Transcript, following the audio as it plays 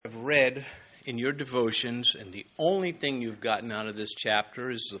read in your devotions, and the only thing you've gotten out of this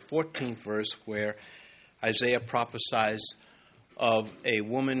chapter is the 14th verse where Isaiah prophesies of a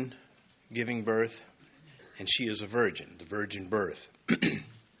woman giving birth, and she is a virgin, the virgin birth.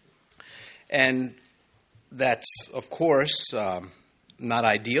 And that's, of course, not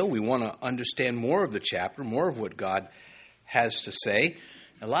ideal. We want to understand more of the chapter, more of what God has to say.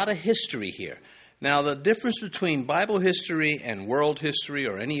 A lot of history here. Now, the difference between Bible history and world history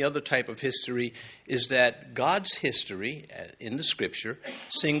or any other type of history is that God's history in the Scripture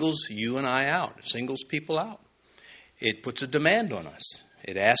singles you and I out, singles people out. It puts a demand on us.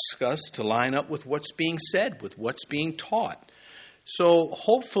 It asks us to line up with what's being said, with what's being taught. So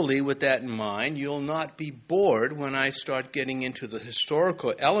hopefully with that in mind, you'll not be bored when I start getting into the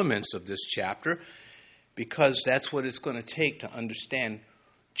historical elements of this chapter, because that's what it's going to take to understand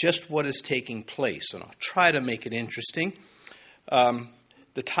just what is taking place. And I'll try to make it interesting.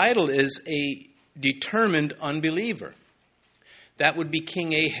 The title is A Determined Unbeliever. That would be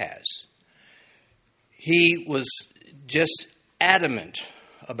King Ahaz. He was just adamant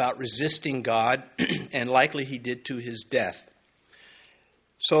about resisting God, and likely he did to his death.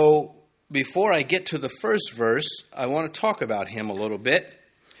 So before I get to the first verse, I want to talk about him a little bit.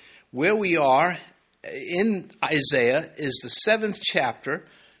 Where we are in Isaiah is the 7th chapter,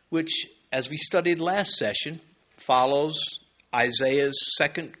 which, as we studied last session, follows Isaiah's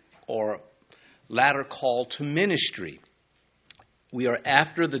second or latter call to ministry. We are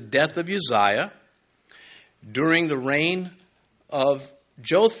after the death of Uzziah, during the reign of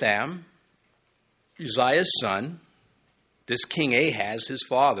Jotham, Uzziah's son, this King Ahaz, his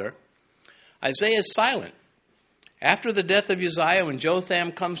father. Isaiah is silent. After the death of Uzziah, when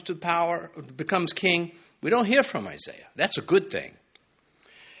Jotham comes to power, becomes king, we don't hear from Isaiah. That's a good thing.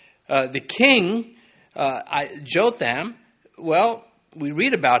 The king, Jotham, well, we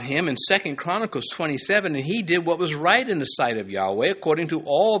read about him in 2 Chronicles 27, and he did what was right in the sight of Yahweh, according to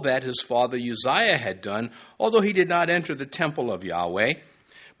all that his father Uzziah had done, although he did not enter the temple of Yahweh.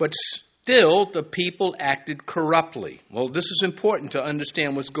 But still, the people acted corruptly. Well, this is important to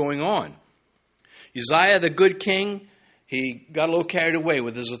understand what's going on. Uzziah, the good king, he got a little carried away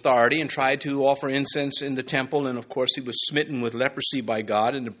with his authority and tried to offer incense in the temple. And, of course, he was smitten with leprosy by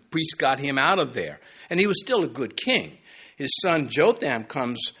God, and the priest got him out of there. And he was still a good king. His son Jotham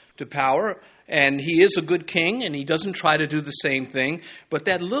comes to power, and he is a good king, and he doesn't try to do the same thing. But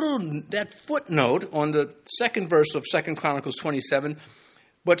that footnote on the second verse of 2 Chronicles 27,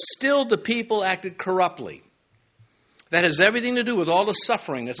 but still the people acted corruptly. That has everything to do with all the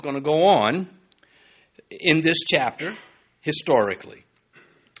suffering that's going to go on in this chapter, historically.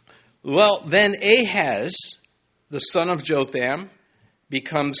 Well, then Ahaz, the son of Jotham,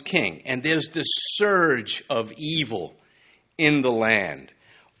 becomes king. And there's this surge of evil in the land.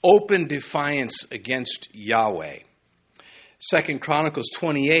 Open defiance against Yahweh. 2 Chronicles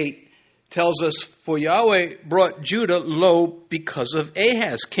 28 tells us, for Yahweh brought Judah low because of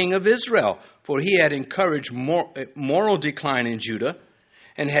Ahaz, king of Israel, for he had encouraged moral decline in Judah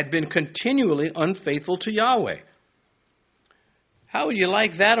and had been continually unfaithful to Yahweh. How would you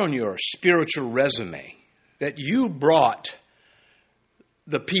like that on your spiritual resume? That you brought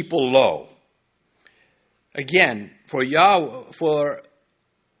the people low. Again, for 2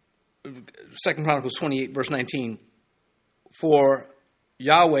 Chronicles 28, verse 19, for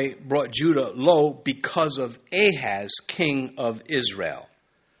Yahweh brought Judah low because of Ahaz, king of Israel.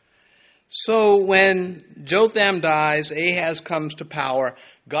 So when Jotham dies, Ahaz comes to power,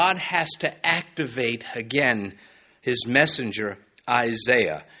 God has to activate again his messenger,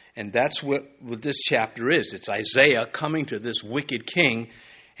 Isaiah. And that's what this chapter is. It's Isaiah coming to this wicked king,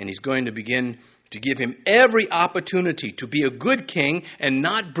 and he's going to begin to give him every opportunity to be a good king and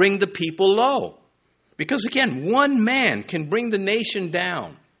not bring the people low. Because again, one man can bring the nation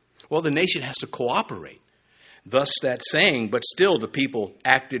down. Well, the nation has to cooperate. Thus that saying, but still the people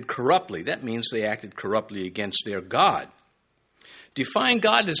acted corruptly. That means they acted corruptly against their God. Defying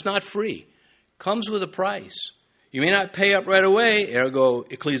God is not free. Comes with a price. You may not pay up right away, ergo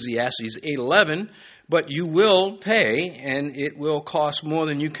Ecclesiastes 8:11, but you will pay, and it will cost more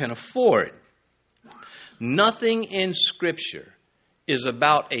than you can afford. Nothing in Scripture is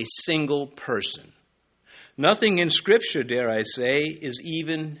about a single person. Nothing in Scripture, dare I say, is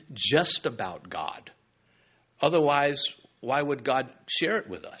even just about God. Otherwise, why would God share it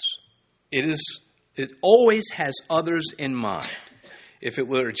with us? It always has others in mind. If it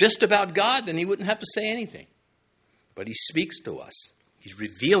were just about God, then he wouldn't have to say anything. But he speaks to us. He's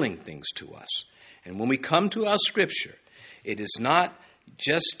revealing things to us. And when we come to our Scripture, it is not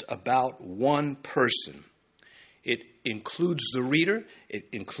just about one person. It includes the reader, it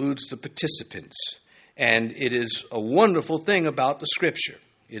includes the participants. And it is a wonderful thing about the Scripture.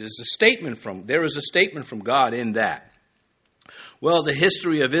 There is a statement from God in that. Well, the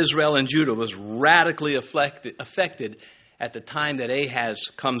history of Israel and Judah was radically affected at the time that Ahaz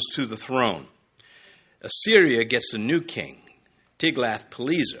comes to the throne. Assyria gets a new king,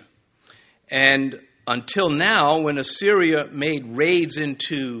 Tiglath-Pileser. And until now, when Assyria made raids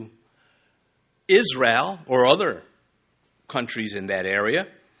into Israel or other countries in that area,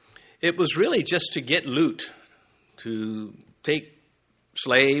 it was really just to get loot, to take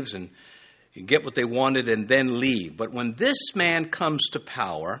slaves and get what they wanted and then leave. But when this man comes to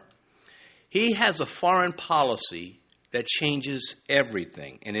power, he has a foreign policy that changes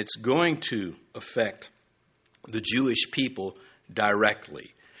everything, and it's going to affect the Jewish people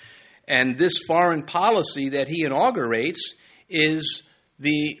directly. And this foreign policy that he inaugurates is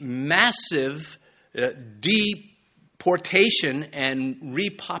the massive deportation and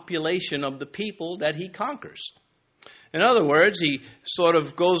repopulation of the people that he conquers. In other words, he sort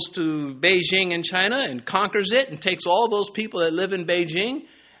of goes to Beijing in China and conquers it and takes all those people that live in Beijing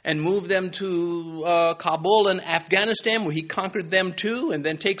and move them to Kabul in Afghanistan, where he conquered them too, and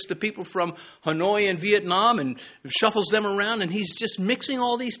then takes the people from Hanoi in Vietnam and shuffles them around, and he's just mixing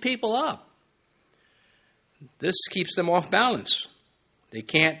all these people up. This keeps them off balance. They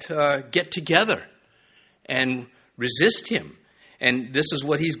can't get together and resist him. And this is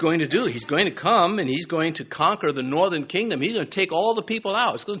what he's going to do. He's going to come and he's going to conquer the northern kingdom. He's going to take all the people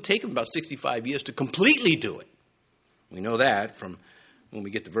out. It's going to take him about 65 years to completely do it. We know that from when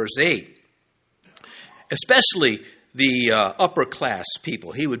we get to verse 8. Especially the upper class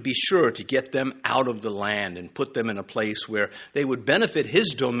people. He would be sure to get them out of the land and put them in a place where they would benefit his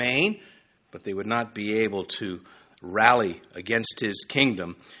domain, but they would not be able to rally against his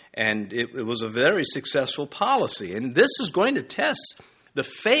kingdom. And it was a very successful policy. And this is going to test the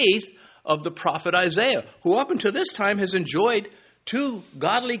faith of the prophet Isaiah, who up until this time has enjoyed two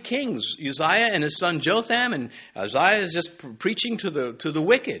godly kings, Uzziah and his son Jotham, and Uzziah is just preaching to the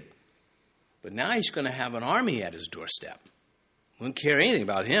wicked. But now he's going to have an army at his doorstep. Wouldn't care anything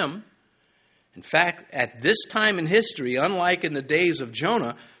about him. In fact, at this time in history, unlike in the days of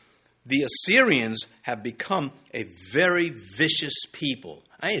Jonah, the Assyrians have become a very vicious people.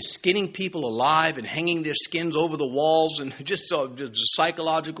 Skinning people alive and hanging their skins over the walls, and just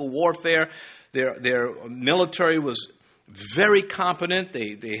psychological warfare. Their military was very competent.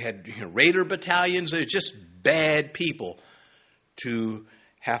 They had raider battalions. They're just bad people to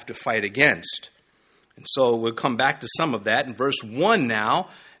have to fight against. And so we'll come back to some of that in verse 1 now.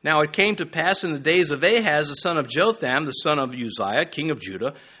 Now it came to pass in the days of Ahaz, the son of Jotham, the son of Uzziah, king of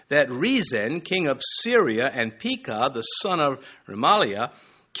Judah, that Rezin, king of Syria, and Pekah, the son of Remaliah,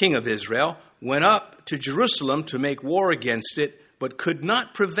 king of Israel, went up to Jerusalem to make war against it, but could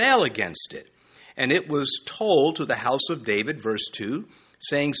not prevail against it. And it was told to the house of David, verse 2,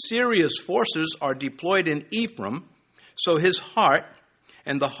 saying, Syria's forces are deployed in Ephraim, so his heart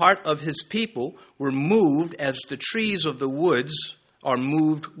and the heart of his people were moved as the trees of the woods are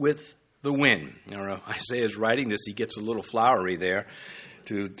moved with the wind. Now, Isaiah is writing this, he gets a little flowery there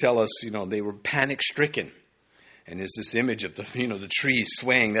to tell us, they were panic-stricken. And there's this image of the trees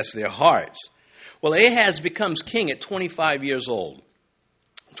swaying, that's their hearts. Well, Ahaz becomes king at 25 years old,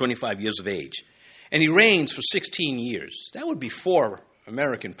 25 years of age. And he reigns for 16 years. That would be 4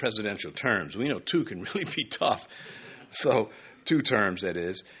 American presidential terms. We know 2 can really be tough. So 2 terms, that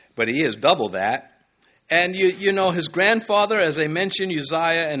is. But he is double that. And you know his grandfather, as I mentioned,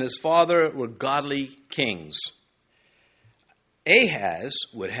 Uzziah, and his father were godly kings. Ahaz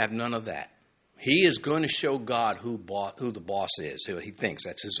would have none of that. He is going to show God who the boss is. He thinks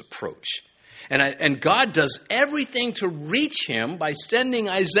that's his approach. And God does everything to reach him by sending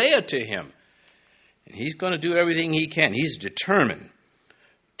Isaiah to him. And he's going to do everything he can. He's determined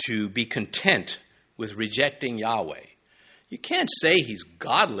to be content with rejecting Yahweh. You can't say he's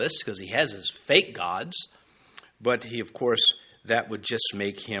godless because he has his fake gods. But he, of course, that would just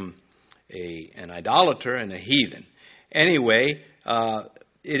make him an idolater and a heathen. Anyway,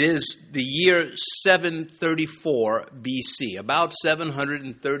 it is the year 734 BC, about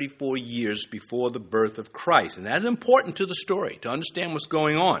 734 years before the birth of Christ. And that's important to the story, to understand what's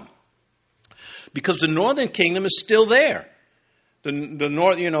going on. Because the northern kingdom is still there. The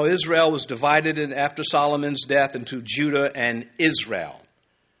north, Israel was divided after Solomon's death into Judah and Israel.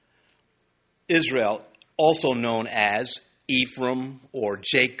 Israel, also known as Ephraim or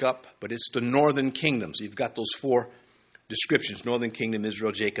Jacob, but it's the northern kingdom. So you've got those 4 descriptions: northern kingdom,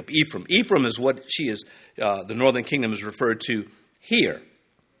 Israel, Jacob, Ephraim. Ephraim is what the northern kingdom is referred to here.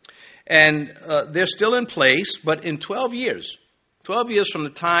 And they're still in place, but in 12 years from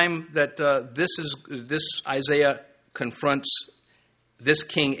the time that this Isaiah confronts this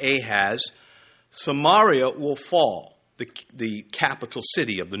king Ahaz, Samaria will fall, the capital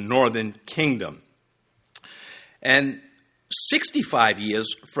city of the northern kingdom. And 65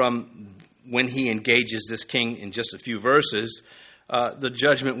 years from when he engages this king in just a few verses, the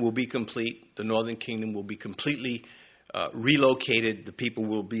judgment will be complete. The northern kingdom will be completely relocated. The people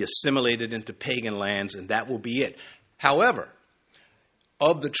will be assimilated into pagan lands, and that will be it. However,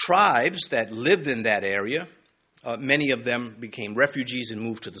 of the tribes that lived in that area, many of them became refugees and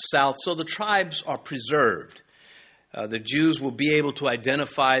moved to the south, so the tribes are preserved. The Jews will be able to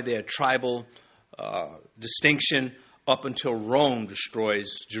identify their tribal distinction up until Rome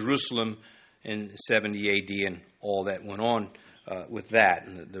destroys Jerusalem in 70 A.D. and all that went on with that.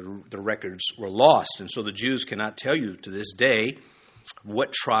 And the records were lost. And so the Jews cannot tell you to this day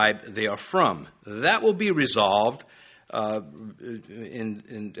what tribe they are from. That will be resolved as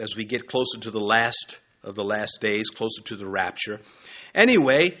we get closer to the last of the last days, closer to the rapture.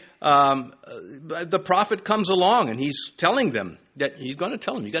 Anyway, the prophet comes along and he's telling them that he's going to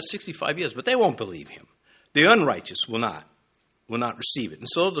tell them, you got 65 years, but they won't believe him. The unrighteous will not receive it. And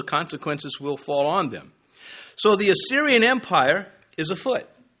so the consequences will fall on them. So the Assyrian Empire is afoot.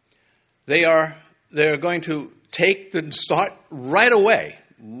 They're going to start right away.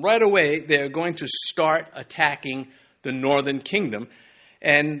 Right away, they're going to start attacking the northern kingdom.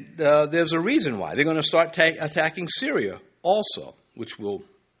 And there's a reason why. They're going to start attacking Syria also, which will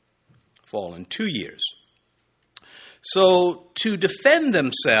fall in 2 years. So to defend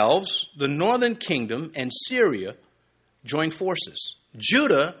themselves, the northern kingdom and Syria join forces.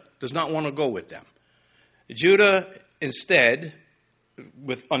 Judah does not want to go with them. Judah instead,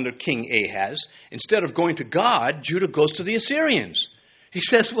 under King Ahaz, instead of going to God, Judah goes to the Assyrians. He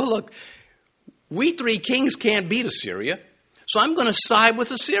says, well, look, we three kings can't beat Assyria, so I'm going to side with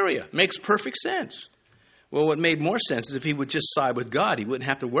Assyria. Makes perfect sense. Well, what made more sense is if he would just side with God, he wouldn't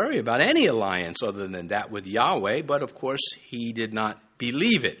have to worry about any alliance other than that with Yahweh, but of course he did not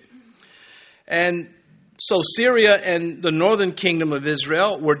believe it. And so Syria and the northern kingdom of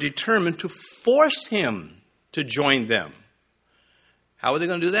Israel were determined to force him to join them. How were they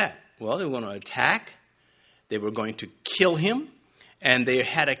going to do that? Well, they were going to attack, they were going to kill him, and they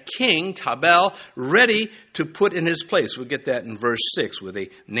had a king, Tabel, ready to put in his place. We'll get that in verse 6, where they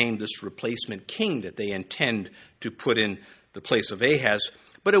named this replacement king that they intend to put in the place of Ahaz.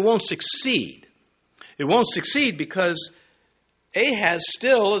 But it won't succeed. It won't succeed because Ahaz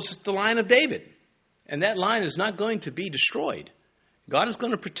still is the line of David. And that line is not going to be destroyed. God is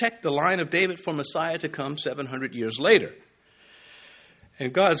going to protect the line of David for Messiah to come 700 years later.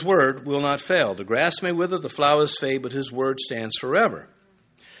 And God's word will not fail. The grass may wither, the flowers fade, but his word stands forever.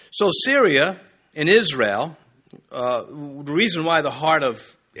 So Syria and Israel, the reason why the heart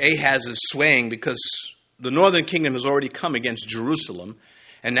of Ahaz is swaying, because the northern kingdom has already come against Jerusalem,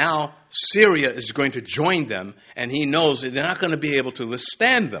 and now Syria is going to join them, and he knows that they're not going to be able to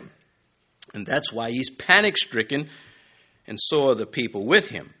withstand them. And that's why he's panic-stricken, and so are the people with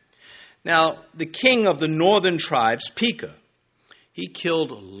him. Now, the king of the northern tribes, Pekah, he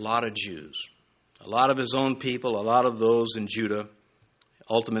killed a lot of Jews, a lot of his own people, a lot of those in Judah.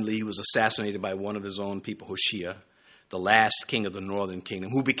 Ultimately, he was assassinated by one of his own people, Hoshea, the last king of the northern kingdom,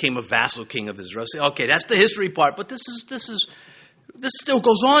 who became a vassal king of Israel. Say, okay, that's the history part, but this still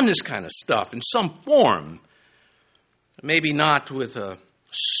goes on, this kind of stuff, in some form. Maybe not with a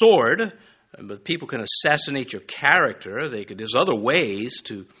sword, but people can assassinate your character. There's other ways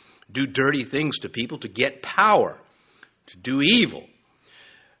to do dirty things to people to get power, to do evil.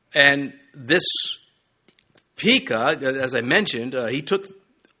 And this Pekah, as I mentioned, he took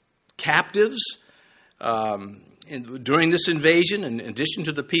captives during this invasion. In addition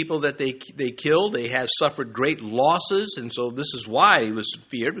to the people that they killed, they have suffered great losses, and so this is why he was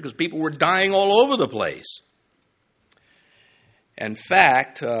feared, because people were dying all over the place. In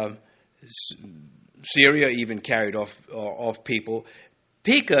fact, Syria even carried off people.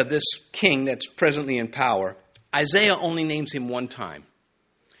 Pekah, this king that's presently in power, Isaiah only names him one time.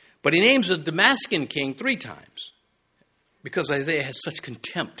 But he names the Damascus king 3 times because Isaiah has such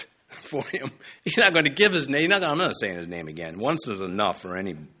contempt for him. He's not going to give his name. I'm not saying his name again. Once is enough for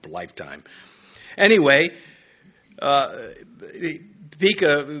any lifetime. Anyway,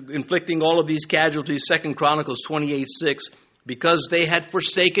 Pekah inflicting all of these casualties, 2 Chronicles 28:6, because they had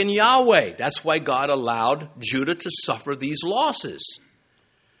forsaken Yahweh. That's why God allowed Judah to suffer these losses.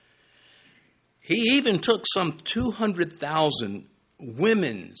 He even took some 200,000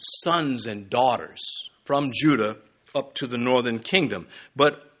 women, sons, and daughters from Judah up to the northern kingdom.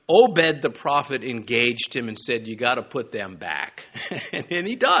 But Obed the prophet engaged him and said, you got to put them back. And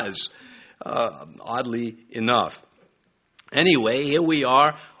he does, oddly enough. Anyway, here we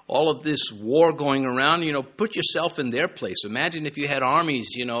are, all of this war going around. Put yourself in their place. Imagine if you had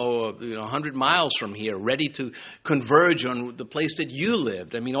armies, 100 miles from here, ready to converge on the place that you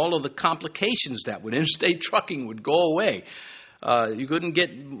lived. I mean, all of the complications that would, interstate trucking would go away. You couldn't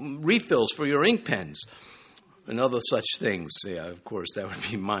get refills for your ink pens and other such things. Yeah, of course, that would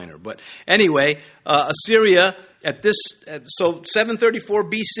be minor. But anyway, Assyria so 734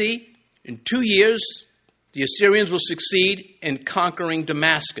 BC, in 2 years, the Assyrians will succeed in conquering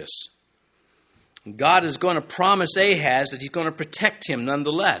Damascus. God is going to promise Ahaz that he's going to protect him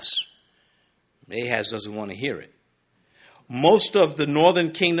nonetheless. Ahaz doesn't want to hear it. Most of the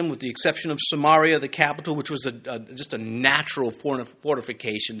northern kingdom, with the exception of Samaria, the capital, which was just a natural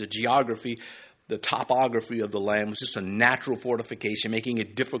fortification, the geography, the topography of the land was just a natural fortification, making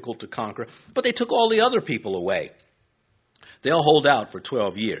it difficult to conquer. But they took all the other people away. They'll hold out for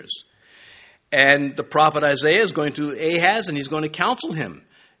 12 years. And the prophet Isaiah is going to Ahaz, and he's going to counsel him.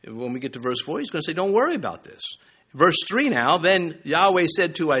 When we get to verse 4, he's going to say, don't worry about this. Verse 3 now, then Yahweh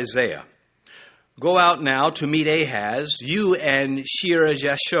said to Isaiah, go out now to meet Ahaz, you and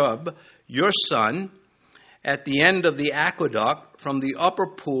Shear-Jashub, your son, at the end of the aqueduct from the upper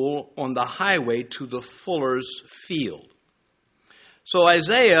pool on the highway to the fuller's field. So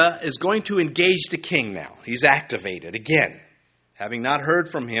Isaiah is going to engage the king now. He's activated again, having not heard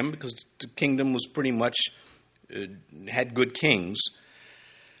from him because the kingdom was pretty much, had good kings.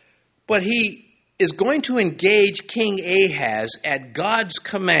 But he is going to engage King Ahaz at God's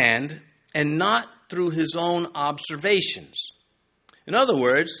command and not through his own observations. In other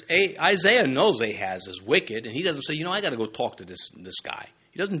words, Isaiah knows Ahaz is wicked, and he doesn't say, I got to go talk to this guy.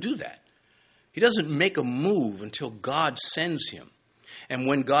 He doesn't do that. He doesn't make a move until God sends him. And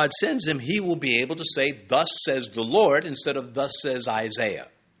when God sends him, he will be able to say, thus says the Lord, instead of thus says Isaiah.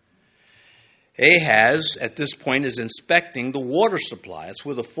 Ahaz, at this point, is inspecting the water supply. That's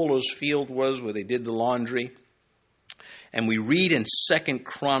where the fuller's field was, where they did the laundry. And we read in 2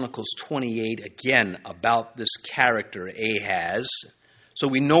 Chronicles 28 again about this character, Ahaz. So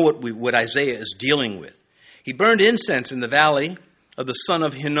we know what Isaiah is dealing with. He burned incense in the valley of the son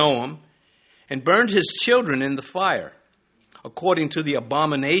of Hinnom and burned his children in the fire, according to the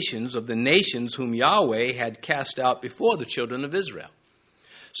abominations of the nations whom Yahweh had cast out before the children of Israel.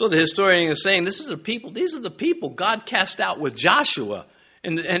 So the historian is saying, these are the people God cast out with Joshua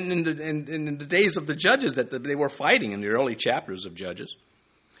in the days of the judges that they were fighting in the early chapters of Judges.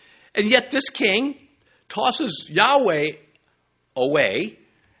 And yet this king tosses Yahweh away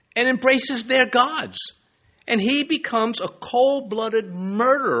and embraces their gods. And he becomes a cold-blooded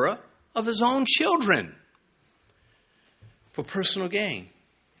murderer of his own children for personal gain.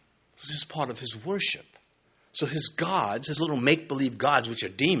 This is part of his worship. So his gods, his little make-believe gods, which are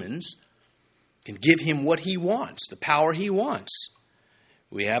demons, can give him what he wants, the power he wants.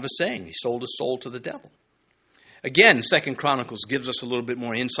 We have a saying, he sold his soul to the devil. Again, 2 Chronicles gives us a little bit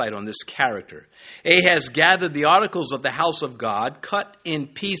more insight on this character. Ahaz gathered the articles of the house of God, cut in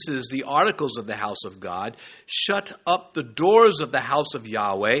pieces the articles of the house of God, shut up the doors of the house of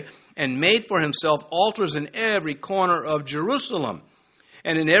Yahweh, and made for himself altars in every corner of Jerusalem.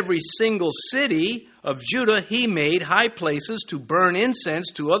 And in every single city of Judah he made high places to burn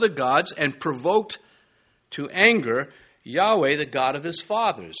incense to other gods and provoked to anger Yahweh, the God of his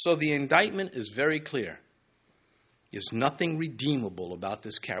fathers. So the indictment is very clear. There's nothing redeemable about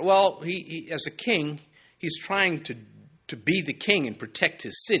this character. Well, he as a king, he's trying to be the king and protect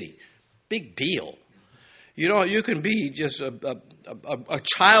his city. Big deal. You can be just a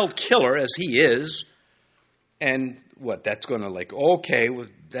child killer as he is, and what, that's going to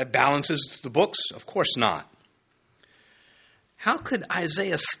that balances the books? Of course not. How could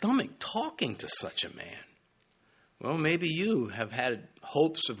Isaiah stomach talking to such a man? Well, maybe you have had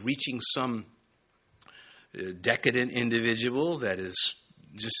hopes of reaching some decadent individual that is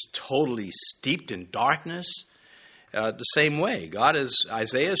just totally steeped in darkness. The same way,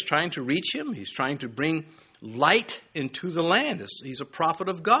 Isaiah is trying to reach him. He's trying to bring light into the land. He's a prophet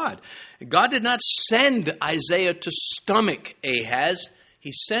of God. God did not send Isaiah to stomach Ahaz.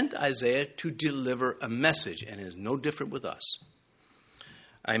 He sent Isaiah to deliver a message, and it is no different with us.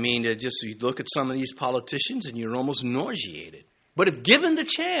 I mean, you look at some of these politicians and you're almost nauseated. But if given the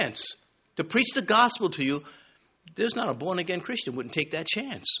chance to preach the gospel to you, there's not a born-again Christian who wouldn't take that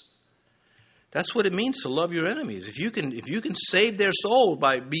chance. That's what it means to love your enemies. If you can save their soul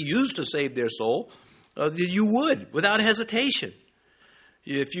be used to save their soul, you would, without hesitation.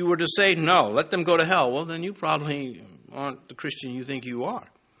 If you were to say, no, let them go to hell, well, then you probably aren't the Christian you think you are.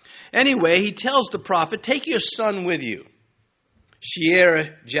 Anyway, he tells the prophet, take your son with you.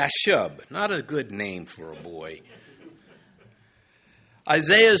 Shear-Jashub, not a good name for a boy.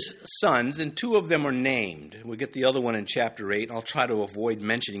 Isaiah's sons, and two of them are named. We'll get the other one in chapter 8, and I'll try to avoid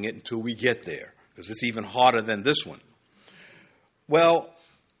mentioning it until we get there, because it's even harder than this one. Well,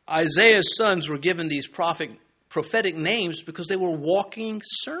 Isaiah's sons were given these prophetic names because they were walking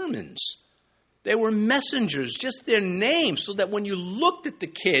sermons. They were messengers, just their names, so that when you looked at the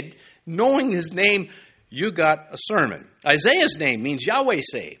kid, knowing his name, you got a sermon. Isaiah's name means Yahweh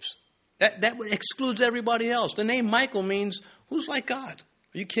saves. That excludes everybody else. The name Michael means, who's like God?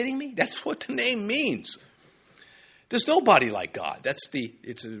 Are you kidding me? That's what the name means. There's nobody like God.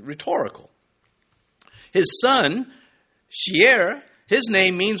 It's rhetorical. His son, Shear, his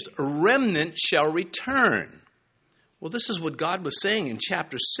name means remnant shall return. Well, this is what God was saying in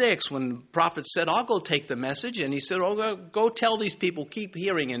chapter 6 when the prophet said, I'll go take the message. And he said, go tell these people, keep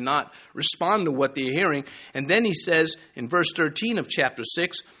hearing and not respond to what they're hearing. And then he says in verse 13 of chapter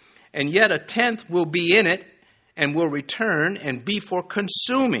 6, and yet a tenth will be in it and will return and be for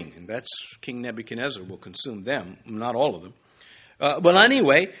consuming. And that's King Nebuchadnezzar will consume them, not all of them. But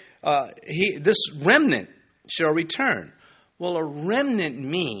anyway, this remnant shall return. Well, a remnant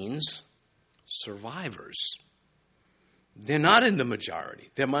means survivors. They're not in the majority.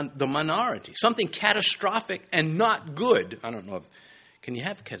 They're the minority. Something catastrophic and not good. I don't know if, can you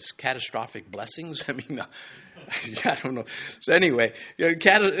have catastrophic blessings? I mean, I don't know. So anyway,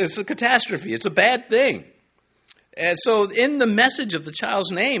 it's a catastrophe. It's a bad thing. And so in the message of the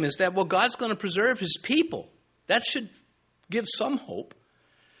child's name is that, well, God's going to preserve his people. That should give some hope.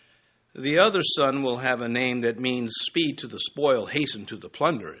 The other son will have a name that means speed to the spoil, hasten to the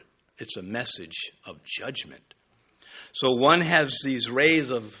plunder. It's a message of judgment. So one has these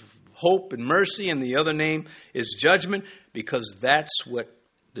rays of hope and mercy, and the other name is judgment, because that's what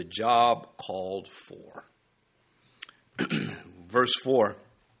the job called for. Verse 4,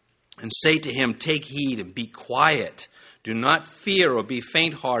 and say to him, take heed and be quiet. Do not fear or be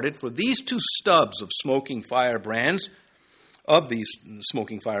faint-hearted, for these two stubs of smoking firebrands, for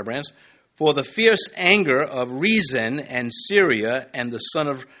the fierce anger of Rezin and Syria and the son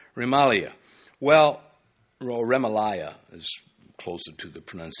of Remaliah. Well, Remaliah is closer to the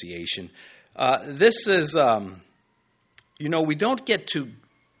pronunciation. This is, we don't get to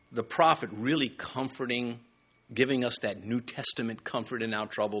the prophet really comforting, giving us that New Testament comfort in our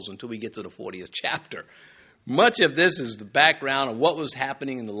troubles until we get to the 40th chapter. Much of this is the background of what was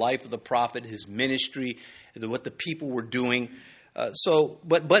happening in the life of the prophet, his ministry, what the people were doing. But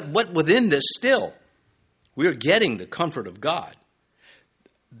within this still, we're getting the comfort of God.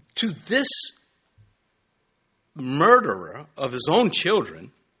 To this murderer of his own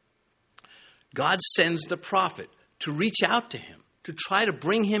children, God sends the prophet to reach out to him, to try to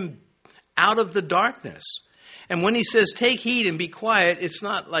bring him out of the darkness. And when he says, take heed and be quiet, it's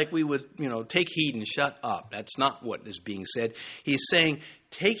not like we would, take heed and shut up. That's not what is being said. He's saying,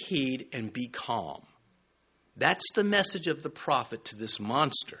 take heed and be calm. That's the message of the prophet to this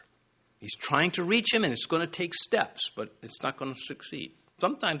monster. He's trying to reach him, and it's going to take steps, but it's not going to succeed.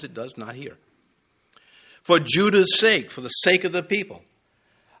 Sometimes it does, not here. For Judah's sake, for the sake of the people,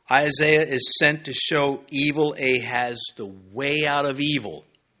 Isaiah is sent to show evil Ahaz the way out of evil,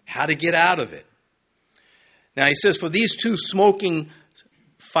 how to get out of it. Now he says, for these two smoking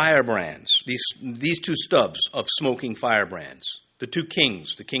firebrands, these two stubs of smoking firebrands, the two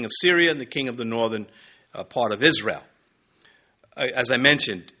kings, the king of Syria and the king of the northern part of Israel. As I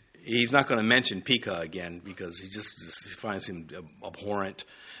mentioned, he's not going to mention Pekah again because he finds him abhorrent.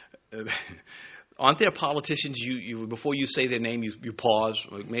 Aren't there politicians, you before you say their name, you pause?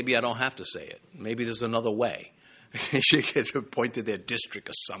 Maybe I don't have to say it. Maybe there's another way. You should get to point to their district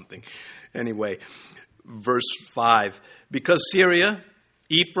or something. Anyway, verse 5. Because Syria,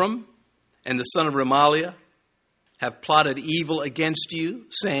 Ephraim, and the son of Remaliah have plotted evil against you,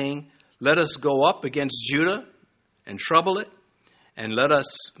 saying, let us go up against Judah and trouble it, and let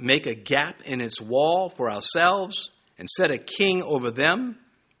us make a gap in its wall for ourselves, and set a king over them,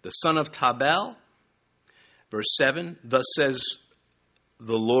 the son of Tabel. Verse 7, thus says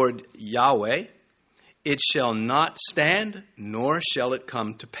the Lord Yahweh, it shall not stand, nor shall it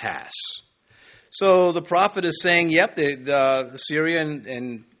come to pass. So the prophet is saying, yep, the Syria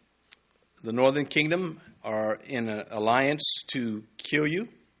and the northern kingdom are in an alliance to kill you,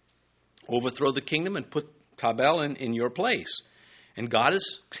 overthrow the kingdom, and put Tabel in your place. And God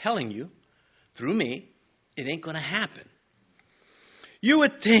is telling you, through me, it ain't going to happen. You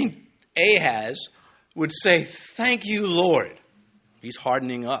would think Ahaz would say, thank you, Lord. He's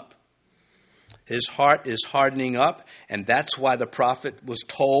hardening up. His heart is hardening up, and that's why the prophet was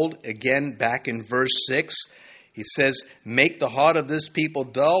told, again, back in verse 6, he says, make the heart of this people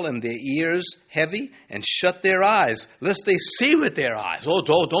dull and their ears heavy, and shut their eyes, lest they see with their eyes. Oh,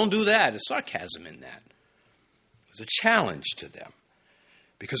 don't do that. There's sarcasm in that. There's a challenge to them.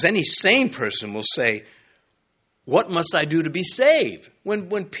 Because any sane person will say, what must I do to be saved?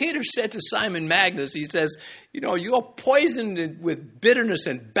 When Peter said to Simon Magus, he says, you're poisoned with bitterness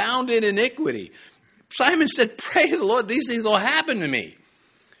and bound in iniquity. Simon said, pray the Lord, these things will happen to me.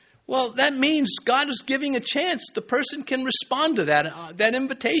 Well, that means God is giving a chance. The person can respond to that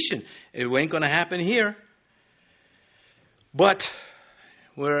invitation. It ain't going to happen here. But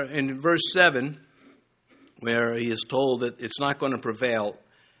we're in verse 7, where he is told that it's not going to prevail.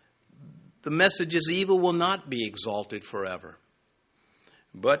 The message is evil will not be exalted forever.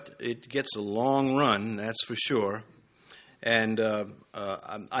 But it gets a long run, that's for sure. And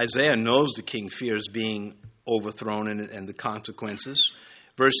Isaiah knows the king fears being overthrown and the consequences.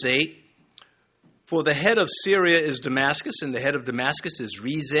 Verse 8, for the head of Syria is Damascus, and the head of Damascus is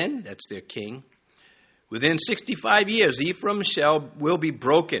Rezin, that's their king. Within 65 years, Ephraim will be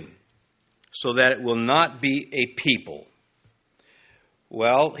broken, so that it will not be a people.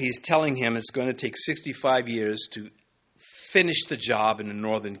 Well, he's telling him it's going to take 65 years to finish the job in the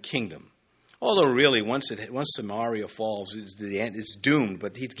northern kingdom. Although really, once Samaria falls, it's doomed.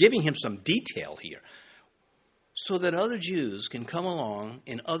 But he's giving him some detail here, so that other Jews can come along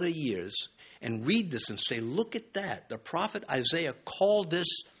in other years and read this and say, look at that. The prophet Isaiah called this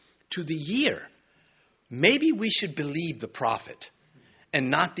to the year. Maybe we should believe the prophet and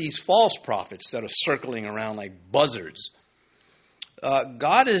not these false prophets that are circling around like buzzards.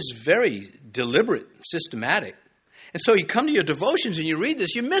 God is very deliberate, systematic. And so you come to your devotions and you read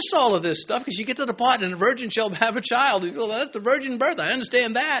this, you miss all of this stuff because you get to the part, and the virgin shall have a child. You go, well, that's the virgin birth. I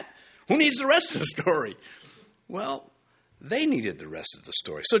understand that. Who needs the rest of the story? Well, they needed the rest of the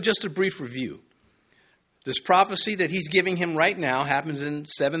story. So just a brief review. This prophecy that he's giving him right now happens in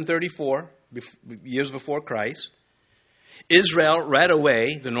 734, years before Christ. Israel, right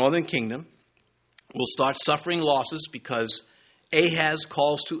away, the northern kingdom, will start suffering losses because Ahaz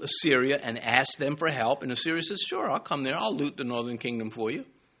calls to Assyria and asks them for help. And Assyria says, sure, I'll come there. I'll loot the northern kingdom for you.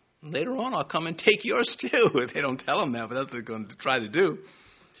 And later on, I'll come and take yours too. They don't tell them that, but that's what they're going to try to do.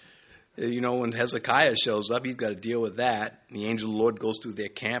 When Hezekiah shows up, he's got to deal with that. And the angel of the Lord goes through their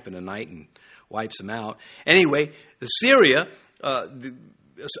camp in the night and wipes them out. Anyway, Assyria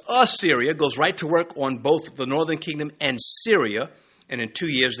goes right to work on both the northern kingdom and Syria. And in 2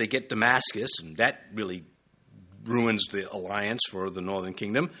 years, they get Damascus, and that really ruins the alliance for the northern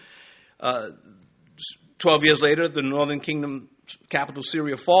kingdom. 12 years later, the northern kingdom capital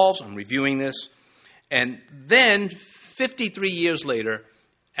Syria falls. I'm reviewing this. And then 53 years later,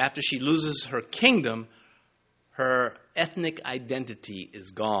 after she loses her kingdom, her ethnic identity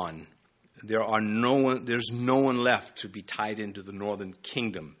is gone. There's no one left to be tied into the northern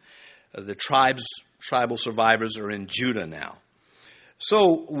kingdom. The tribal survivors are in Judah now.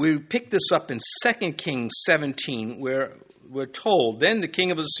 So we pick this up in 2 Kings 17, where we're told, then the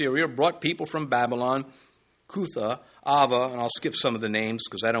king of Assyria brought people from Babylon, Cutha, Ava, and I'll skip some of the names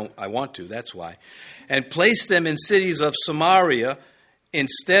because I want to, that's why, and placed them in cities of Samaria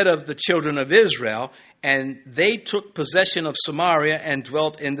instead of the children of Israel, and they took possession of Samaria and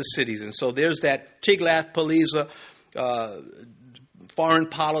dwelt in the cities. And so there's that Tiglath-Pileser foreign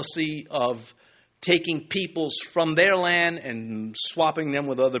policy of taking peoples from their land and swapping them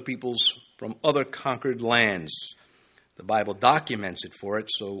with other peoples from other conquered lands. The Bible documents it for it,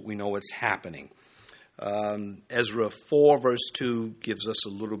 so we know what's happening. Ezra 4, verse 2 gives us a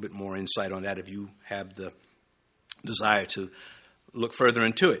little bit more insight on that if you have the desire to look further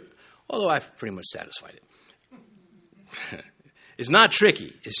into it. Although I've pretty much satisfied it. It's not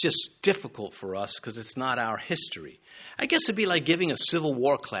tricky. It's just difficult for us because it's not our history. I guess it'd be like giving a Civil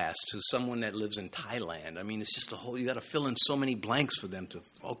War class to someone that lives in Thailand. I mean, it's just you got to fill in so many blanks for them to,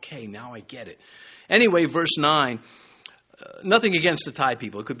 okay, now I get it. Anyway, verse 9, nothing against the Thai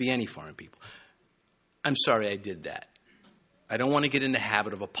people. It could be any foreign people. I'm sorry I did that. I don't want to get in the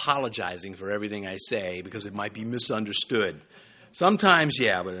habit of apologizing for everything I say because it might be misunderstood. Sometimes,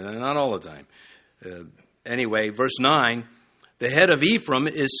 yeah, but not all the time. Anyway, verse 9, the head of Ephraim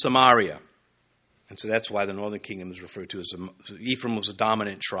is Samaria. And so that's why the northern kingdom is referred to as Ephraim was a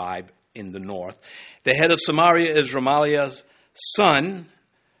dominant tribe in the north. The head of Samaria is Remaliah's son.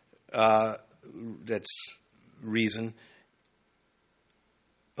 That's Rezin.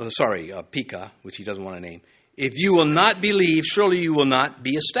 Pekah, which he doesn't want to name. If you will not believe, surely you will not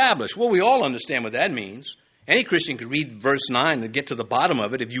be established. Well, we all understand what that means. Any Christian could read verse 9 and get to the bottom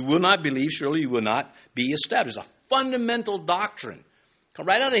of it. If you will not believe, surely you will not be established. It's a fundamental doctrine. Come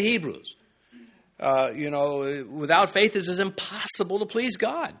right out of Hebrews. Without faith, it is impossible to please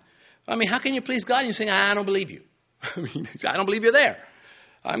God. I mean, how can you please God and you say, I don't believe you? I don't believe you're there.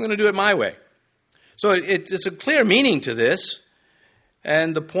 I'm going to do it my way. So it's a clear meaning to this.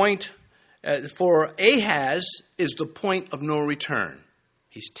 And the point for Ahaz is the point of no return.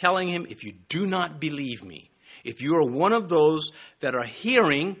 He's telling him, if you do not believe me, if you are one of those that are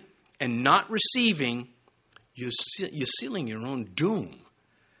hearing and not receiving, you're sealing your own doom.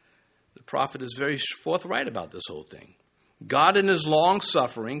 The prophet is very forthright about this whole thing. God in his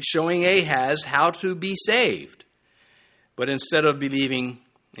long-suffering showing Ahaz how to be saved. But instead of believing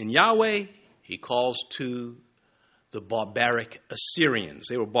in Yahweh, he calls to the barbaric Assyrians.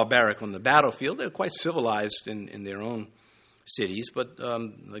 They were barbaric on the battlefield. They were quite civilized in their own cities. But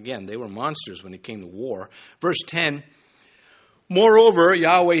again, they were monsters when it came to war. Verse 10, moreover,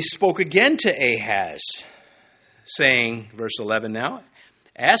 Yahweh spoke again to Ahaz, saying, verse 11 now,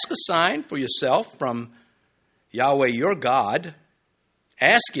 ask a sign for yourself from Yahweh your God.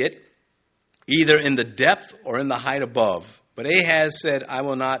 Ask it either in the depth or in the height above. But Ahaz said, I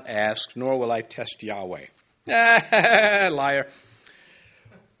will not ask, nor will I test Yahweh. Liar.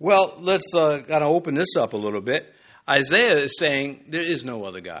 Well, let's kind of open this up a little bit. Isaiah is saying there is no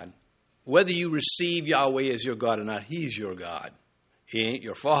other God. Whether you receive Yahweh as your God or not, he's your God. He ain't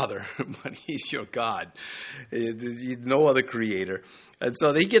your father, but he's your God. He's no other creator. And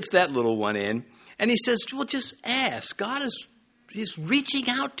so he gets that little one in. And he says, well, just ask. God he's reaching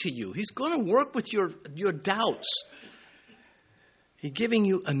out to you. He's going to work with your doubts. He's giving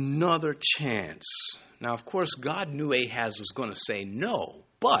you another chance. Now, of course, God knew Ahaz was going to say no,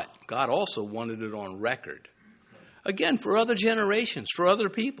 but God also wanted it on record. Again, for other generations, for other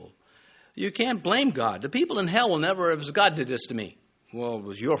people. You can't blame God. The people in hell will never, if God did this to me. Well, it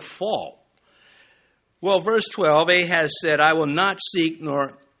was your fault. Well, verse 12, Ahaz said, I will not seek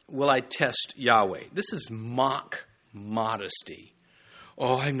nor will I test Yahweh. This is mock modesty.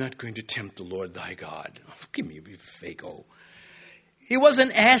 Oh, I'm not going to tempt the Lord thy God. Oh, give me a fake-o. He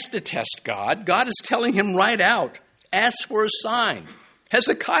wasn't asked to test God. God is telling him right out, ask for a sign.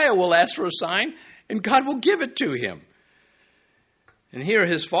 Hezekiah will ask for a sign, and God will give it to him. And here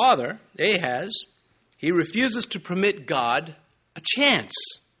his father, Ahaz, he refuses to permit God a chance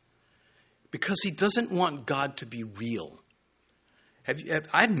because he doesn't want God to be real.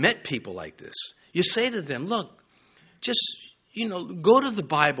 I've met people like this. You say to them, look, just, go to the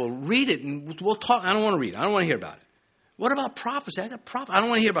Bible, read it, and we'll talk. I don't want to read it. I don't want to hear about it. What about prophecy? I don't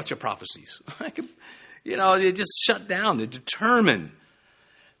want to hear about your prophecies. They just shut down. They're determined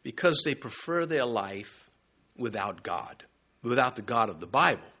because they prefer their life without God, without the God of the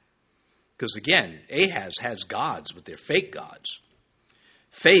Bible. Because again, Ahaz has gods, but they're fake gods.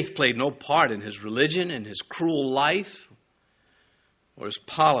 Faith played no part in his religion, in his cruel life, or his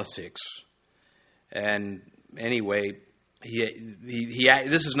politics. And anyway, he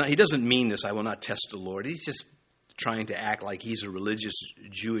doesn't mean this, I will not test the Lord. He's just trying to act like he's a religious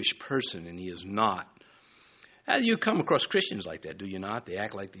Jewish person, and he is not. You come across Christians like that, do you not? They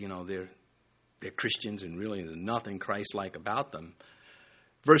act like, they're Christians and really there's nothing Christ-like about them.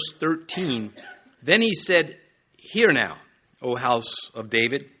 Verse 13, then he said, hear now, O house of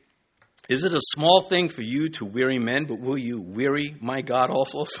David, is it a small thing for you to weary men, but will you weary my God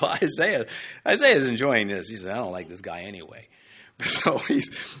also? So Isaiah is enjoying this. He said, I don't like this guy anyway. So he's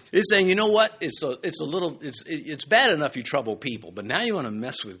saying, you know what? It's bad enough you trouble people, but now you want to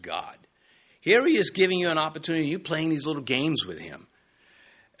mess with God. Here he is giving you an opportunity. You're playing these little games with him,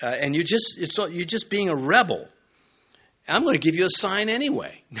 and you're just being a rebel. I'm going to give you a sign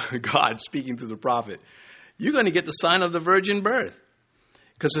anyway. God speaking through the prophet. You're going to get the sign of the virgin birth,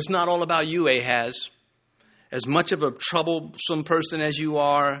 because it's not all about you, Ahaz. As much of a troublesome person as you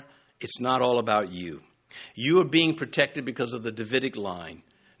are, it's not all about you. You are being protected because of the Davidic line,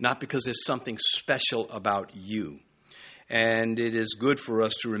 not because there's something special about you. And it is good for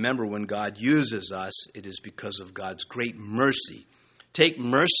us to remember when God uses us, it is because of God's great mercy. Take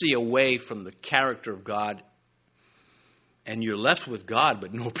mercy away from the character of God, and you're left with God,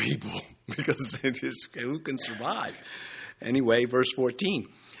 but no people, because it is, who can survive? Anyway, verse 14.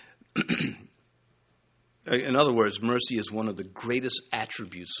 In other words, mercy is one of the greatest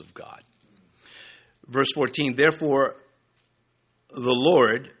attributes of God. Verse 14, therefore, the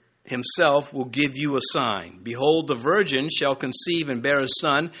Lord himself will give you a sign. Behold, the virgin shall conceive and bear a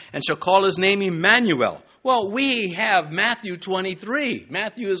son, and shall call his name Emmanuel. Well, we have Matthew 23.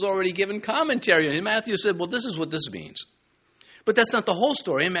 Matthew has already given commentary. And Matthew said, well, this is what this means. But that's not the whole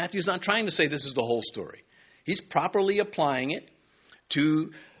story. And Matthew's not trying to say this is the whole story. He's properly applying it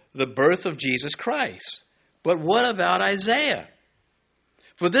to the birth of Jesus Christ. But what about Isaiah?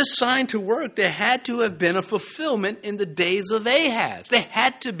 For this sign to work, there had to have been a fulfillment in the days of Ahaz. There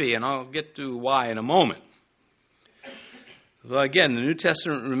had to be, and I'll get to why in a moment. Well, again, the New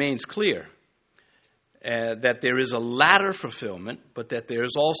Testament remains clear that there is a latter fulfillment, but that there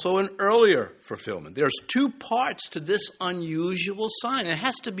is also an earlier fulfillment. There's two parts to this unusual sign. It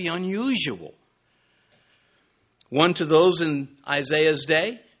has to be unusual. One to those in Isaiah's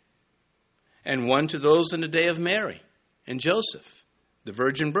day, and one to those in the day of Mary and Joseph, the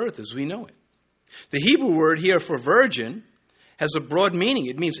virgin birth as we know it. The Hebrew word here for virgin has a broad meaning.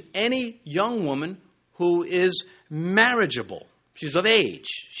 It means any young woman who is marriageable. She's of age.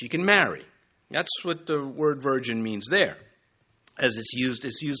 She can marry. That's what the word virgin means there. As it's used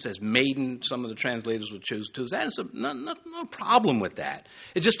as maiden. Some of the translators will choose to. There's no problem with that.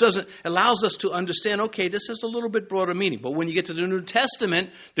 It just allows us to understand, okay, this has a little bit broader meaning. But when you get to the New Testament,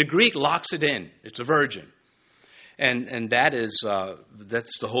 the Greek locks it in. It's a virgin. And that's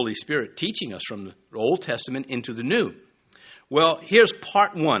the Holy Spirit teaching us from the Old Testament into the New. Well, here's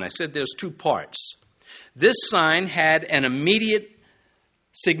part one. I said there's two parts. This sign had an immediate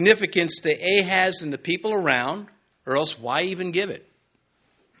significance to Ahaz and the people around, or else why even give it?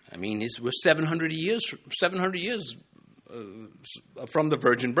 I mean, we're 700 years from the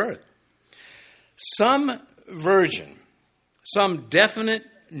virgin birth. Some definite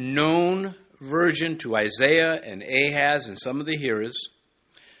known virgin to Isaiah and Ahaz and some of the hearers,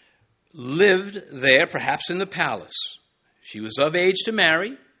 lived there, perhaps in the palace. She was of age to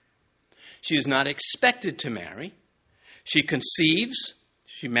marry. She is not expected to marry. She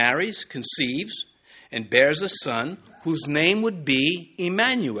marries, conceives, and bears a son whose name would be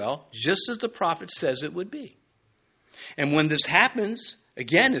Emmanuel, just as the prophet says it would be. And when this happens,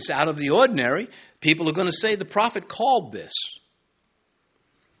 again, it's out of the ordinary. People are going to say the prophet called this.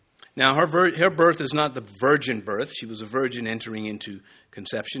 Now, her birth is not the virgin birth. She was a virgin entering into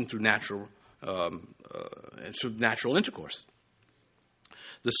conception through natural intercourse.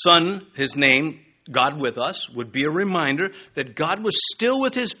 The son, his name, God with us, would be a reminder that God was still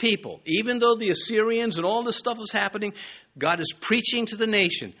with his people. Even though the Assyrians and all this stuff was happening, God is preaching to the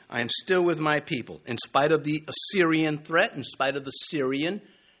nation, I am still with my people. In spite of the Assyrian threat, in spite of the Syrian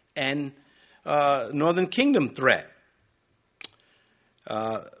and northern kingdom threat.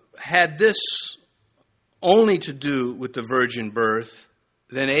 Had this only to do with the virgin birth,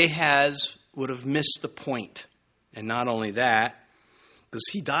 then Ahaz would have missed the point. And not only that, because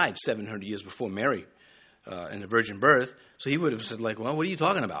he died 700 years before Mary in the virgin birth, so he would have said, well, what are you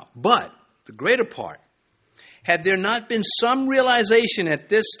talking about? But the greater part, had there not been some realization at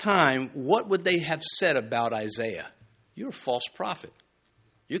this time, what would they have said about Isaiah? You're a false prophet.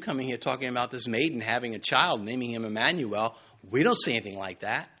 You're coming here talking about this maiden having a child, naming him Emmanuel. We don't see anything like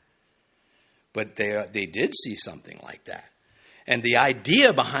that. But they did see something like that. And the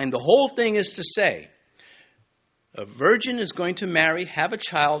idea behind the whole thing is to say, a virgin is going to marry, have a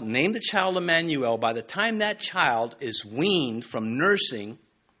child, name the child Emmanuel. By the time that child is weaned from nursing,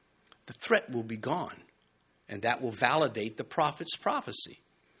 the threat will be gone. And that will validate the prophet's prophecy.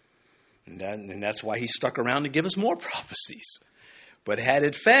 And that's why he stuck around to give us more prophecies. But had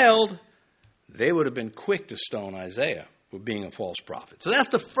it failed, they would have been quick to stone Isaiah for being a false prophet. So that's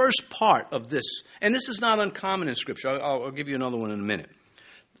the first part of this. And this is not uncommon in Scripture. I'll give you another one in a minute.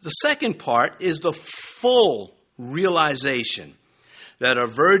 The second part is the full realization that a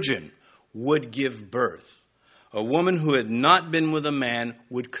virgin would give birth. A woman who had not been with a man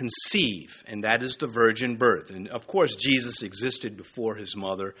would conceive, and that is the virgin birth. And of course, Jesus existed before his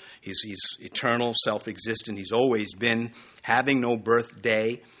mother. He's eternal, self-existent. He's always been, having no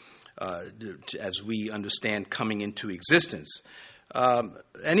birthday, as we understand, coming into existence.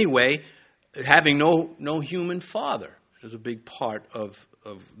 Anyway, having no human father is a big part of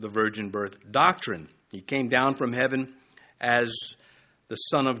the virgin birth doctrine. He came down from heaven as the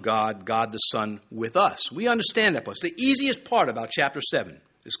Son of God, God the Son with us. We understand that part. The easiest part about chapter 7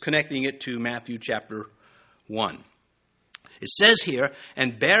 is connecting it to Matthew chapter 1. It says here,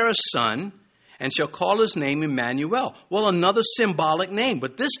 and bear a son, and shall call his name Emmanuel. Well, another symbolic name,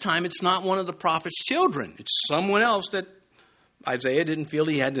 but this time it's not one of the prophet's children. It's someone else that Isaiah didn't feel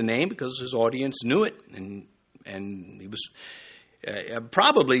he had to name because his audience knew it, and he was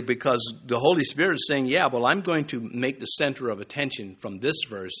probably because the Holy Spirit is saying, yeah, well, I'm going to make the center of attention from this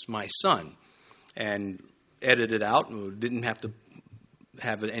verse my son, and edit it out and didn't have to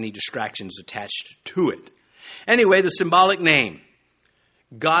have any distractions attached to it. Anyway, the symbolic name.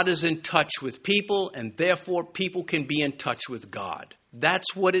 God is in touch with people, and therefore people can be in touch with God.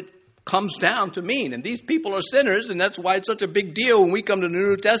 That's what it comes down to mean. And these people are sinners, and that's why it's such a big deal when we come to the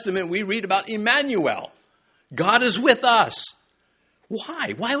New Testament, we read about Emmanuel. God is with us.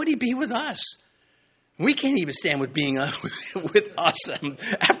 Why? Why would he be with us? We can't even stand with being with us.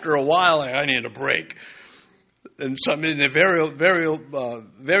 After a while, I need a break. And some in the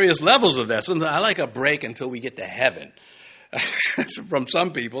various levels of that. Sometimes I like a break until we get to heaven. From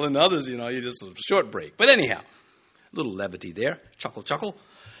some people, and others, you just a short break. But anyhow, a little levity there. Chuckle, chuckle.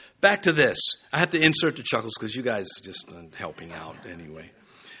 Back to this. I have to insert the chuckles because you guys just helping out anyway.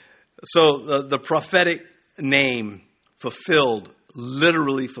 So the prophetic name fulfilled,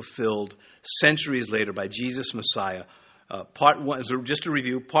 literally fulfilled, centuries later by Jesus Messiah. Part one, so just to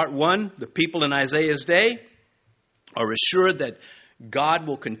review, part one, the people in Isaiah's day are assured that God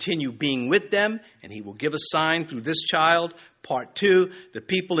will continue being with them, and he will give a sign through this child. Part two, the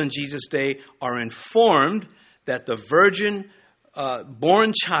people in Jesus' day are informed that the virgin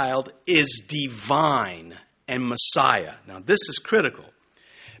born child is divine and Messiah. Now, this is critical,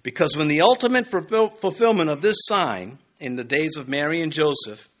 because when the ultimate fulfillment of this sign in the days of Mary and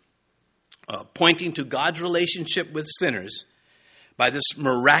Joseph, pointing to God's relationship with sinners, by this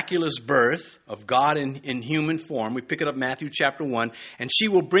miraculous birth of God in human form. We pick it up Matthew chapter 1. And she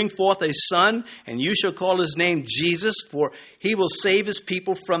will bring forth a son, and you shall call his name Jesus, for he will save his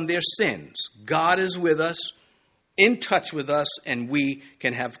people from their sins. God is with us, in touch with us, and we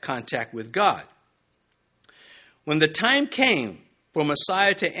can have contact with God. When the time came for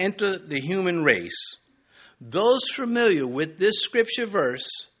Messiah to enter the human race, those familiar with this scripture verse,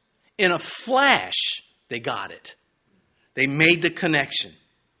 in a flash, they got it. They made the connection.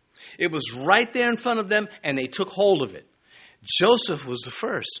 It was right there in front of them, and they took hold of it. Joseph was the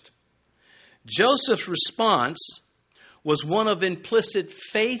first. Joseph's response was one of implicit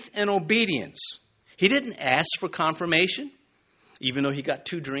faith and obedience. He didn't ask for confirmation, even though he got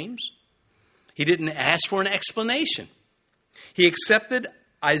 2 dreams. He didn't ask for an explanation. He accepted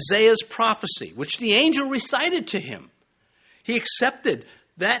Isaiah's prophecy, which the angel recited to him. He accepted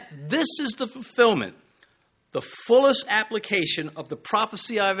that this is the fulfillment, the fullest application of the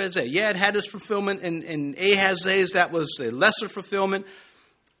prophecy of Isaiah. Yeah, it had its fulfillment in Ahaz's days. That was a lesser fulfillment,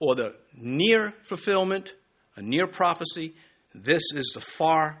 or the near fulfillment, a near prophecy. This is the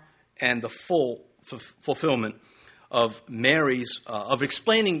far and the full fulfillment of of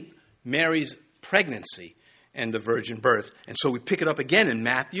explaining Mary's pregnancy and the virgin birth. And so we pick it up again in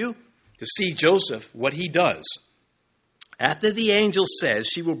Matthew to see Joseph, what he does. After the angel says,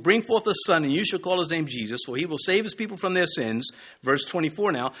 she will bring forth a son, and you shall call his name Jesus, for he will save his people from their sins. Verse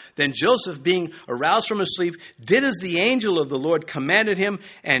 24 now. Then Joseph, being aroused from his sleep, did as the angel of the Lord commanded him,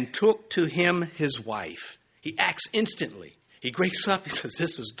 and took to him his wife. He acts instantly. He wakes up, he says,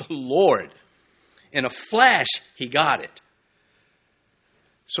 this is the Lord. In a flash, he got it.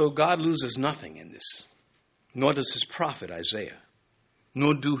 So God loses nothing in this. Nor does his prophet Isaiah.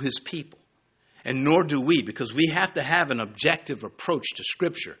 Nor do his people. And nor do we, because we have to have an objective approach to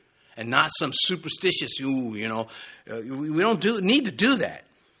Scripture and not some superstitious, we don't need to do that.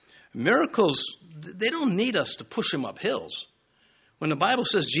 Miracles, they don't need us to push them up hills. When the Bible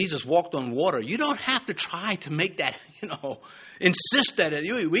says Jesus walked on water, you don't have to try to make that, insist that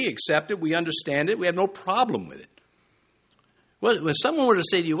we accept it, we understand it, we have no problem with it. Well, when someone were to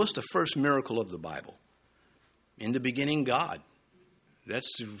say to you, what's the first miracle of the Bible? In the beginning, God. That's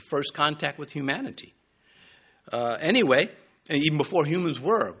the first contact with humanity. Anyway, and even before humans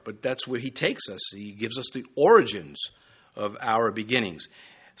were, but that's where he takes us. He gives us the origins of our beginnings.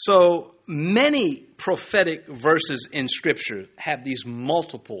 So many prophetic verses in Scripture have these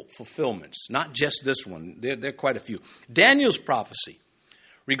multiple fulfillments, not just this one. There are quite a few. Daniel's prophecy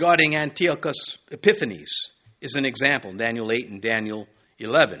regarding Antiochus Epiphanes is an example, Daniel 8 and Daniel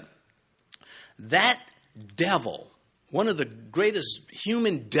 11. That devil, one of the greatest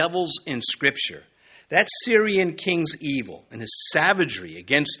human devils in Scripture, that Syrian king's evil and his savagery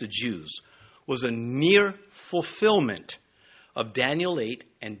against the Jews was a near fulfillment of Daniel 8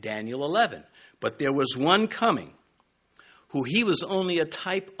 and Daniel 11. But there was one coming who he was only a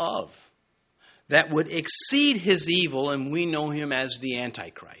type of that would exceed his evil, and we know him as the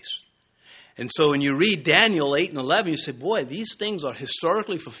Antichrist. And so when you read Daniel 8 and 11, you say, boy, these things are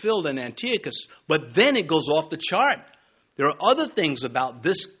historically fulfilled in Antiochus, but then it goes off the chart. There are other things about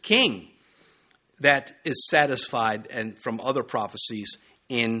this king that is satisfied and from other prophecies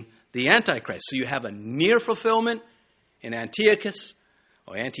in the Antichrist. So you have a near fulfillment in Antiochus,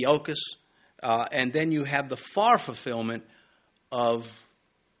 and then you have the far fulfillment of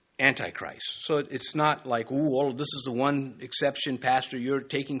Antichrist. So it's not like, this is the one exception, Pastor, you're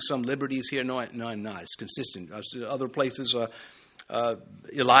taking some liberties here. No, I'm not. It's consistent. Other places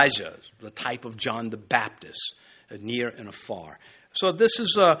Elijah, the type of John the Baptist, near and afar. So this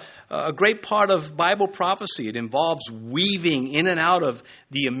is a great part of Bible prophecy. It involves weaving in and out of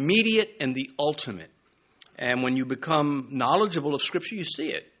the immediate and the ultimate. And when you become knowledgeable of Scripture, you see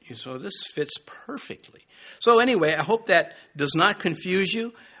it. So this fits perfectly. So anyway, I hope that does not confuse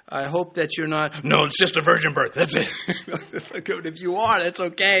you. I hope that you're not, no, it's just a virgin birth. That's it. If you are, that's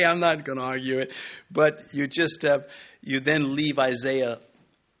okay. I'm not going to argue it. But you then leave Isaiah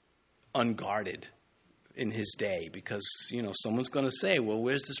unguarded in his day because, someone's going to say, well,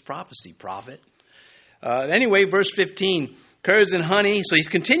 where's this prophecy, prophet? Anyway, verse 15, curds and honey. So he's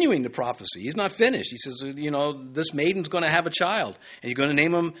continuing the prophecy. He's not finished. He says, this maiden's going to have a child, and you're going to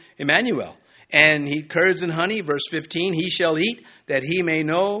name him Emmanuel. And he curds and honey, verse 15, he shall eat that he may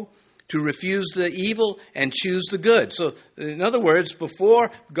know to refuse the evil and choose the good. So, in other words,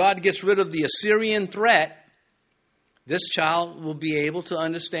 before God gets rid of the Assyrian threat, this child will be able to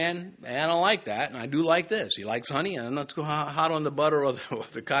understand, I don't like that, and I do like this. He likes honey, and I'm not too hot on the butter or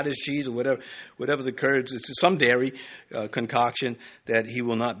the cottage cheese or whatever the curds. It's some dairy concoction that he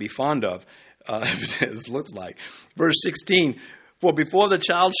will not be fond of, it looks like. Verse 16, for before the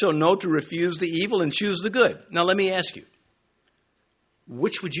child shall know to refuse the evil and choose the good. Now let me ask you,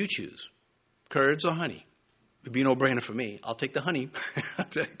 which would you choose, curds or honey? It'd be a no-brainer for me. I'll take the honey.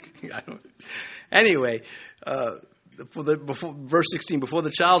 Anyway, verse 16, before the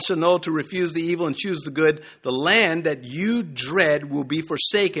child shall know to refuse the evil and choose the good, the land that you dread will be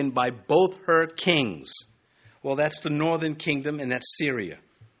forsaken by both her kings. Well, that's the northern kingdom, and that's Syria.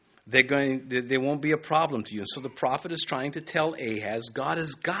 There won't be a problem to you. And so the prophet is trying to tell Ahaz, God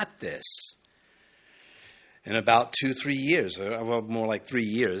has got this. In about 2-3 years, well, more like 3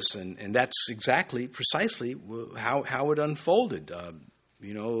 years, and that's precisely how it unfolded.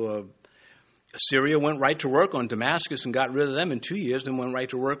 Assyria went right to work on Damascus and got rid of them in 2 years, and went right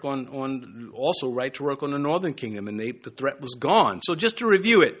to work on the northern kingdom, and the threat was gone. So just to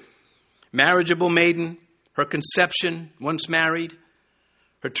review it, marriageable maiden, her conception, once married,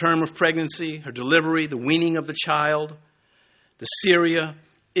 her term of pregnancy, her delivery, the weaning of the child, the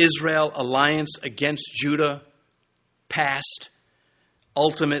Syria-Israel alliance against Judah passed.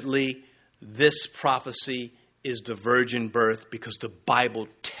 Ultimately, this prophecy is the virgin birth because the Bible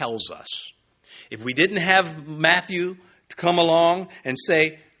tells us. If we didn't have Matthew to come along and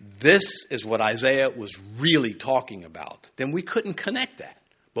say, this is what Isaiah was really talking about, then we couldn't connect that.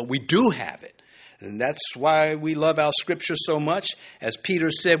 But we do have it. And that's why we love our Scripture so much. As Peter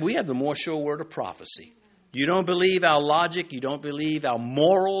said, we have the more sure word of prophecy. You don't believe our logic. You don't believe our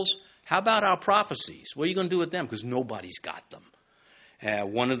morals. How about our prophecies? What are you going to do with them? Because nobody's got them.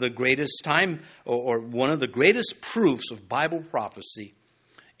 One of the greatest one of the greatest proofs of Bible prophecy,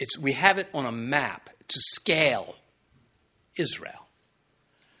 we have it on a map to scale Israel.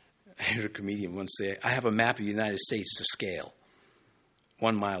 I heard a comedian once say, I have a map of the United States to scale.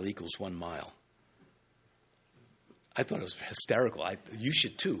 1 mile equals 1 mile. I thought it was hysterical. You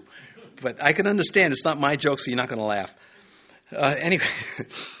should too. But I can understand. It's not my joke, so you're not going to laugh.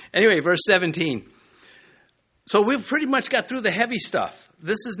 Anyway, verse 17. So we've pretty much got through the heavy stuff.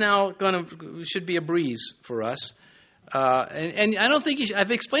 This is now should be a breeze for us. And I don't think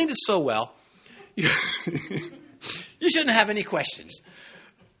I've explained it so well. You shouldn't have any questions.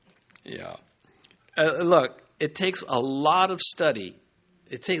 Yeah. Look, it takes a lot of study.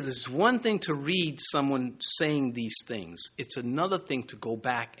 It's one thing to read someone saying these things. It's another thing to go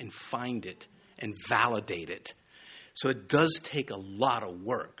back and find it and validate it. So it does take a lot of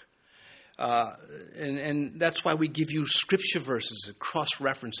work. And that's why we give you scripture verses and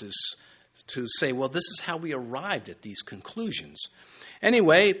cross-references to say, well, this is how we arrived at these conclusions.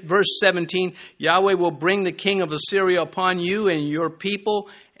 Anyway, verse 17, Yahweh will bring the king of Assyria upon you and your people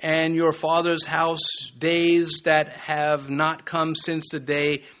and your father's house days that have not come since the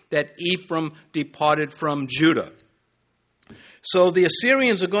day that Ephraim departed from Judah. So the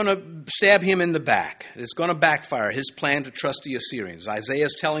Assyrians are going to stab him in the back. It's going to backfire, his plan to trust the Assyrians. Isaiah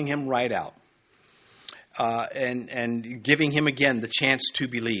is telling him right out. And giving him again the chance to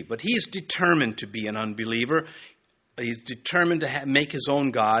believe. But he's determined to be an unbeliever. He's determined to make his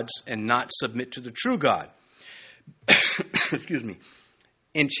own gods and not submit to the true God. Excuse me.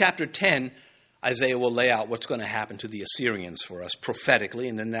 In chapter 10, Isaiah will lay out what's going to happen to the Assyrians for us prophetically,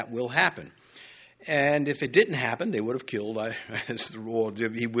 and then that will happen. And if it didn't happen, they would have killed.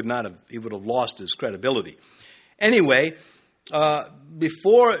 He would have lost his credibility. Anyway,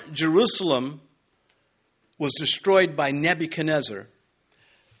 before Jerusalem was destroyed by Nebuchadnezzar,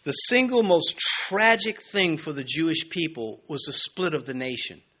 the single most tragic thing for the Jewish people was the split of the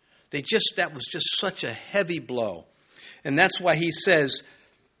nation. That was just such a heavy blow. And that's why he says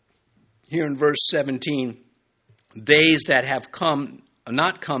here in verse 17, days that have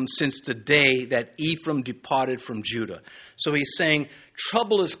not come since the day that Ephraim departed from Judah. So he's saying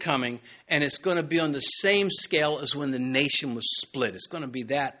trouble is coming, and it's going to be on the same scale as when the nation was split. It's going to be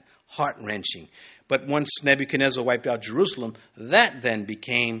that heart-wrenching. But once Nebuchadnezzar wiped out Jerusalem, that then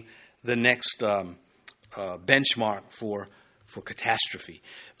became the next benchmark for catastrophe.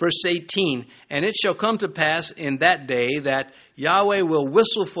 Verse 18, and it shall come to pass in that day that Yahweh will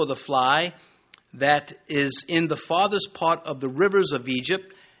whistle for the fly that is in the farthest part of the rivers of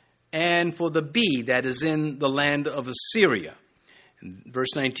Egypt, and for the bee that is in the land of Assyria. In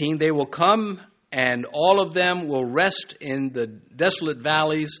verse 19, they will come, and all of them will rest in the desolate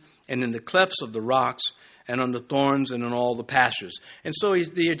valleys, and in the clefts of the rocks, and on the thorns, and in all the pastures. And so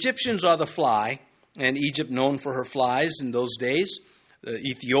the Egyptians are the fly, and Egypt known for her flies in those days.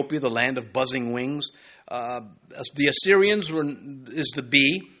 Ethiopia, the land of buzzing wings. The Assyrians is the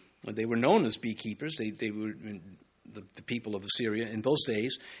bee. They were known as beekeepers. They were the people of Assyria in those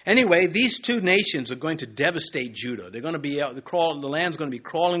days. Anyway, these two nations are going to devastate Judah. They're going to be the land's going to be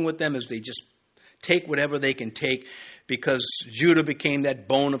crawling with them as they just take whatever they can take, because Judah became that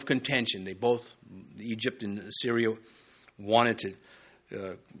bone of contention. Egypt and Assyria, wanted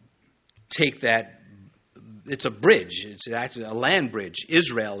to take that. It's a bridge. It's actually a land bridge.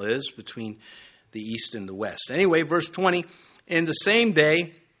 Israel is between the east and the west. Anyway, verse 20, in the same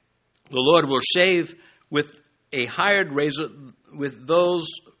day, the Lord will shave with a hired razor with those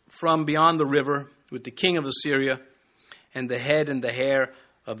from beyond the river, with the king of Assyria, and the head and the hair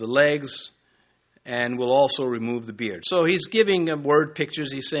of the legs, and will also remove the beard. So he's giving word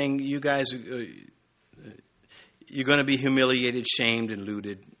pictures. He's saying, you guys, you're going to be humiliated, shamed, and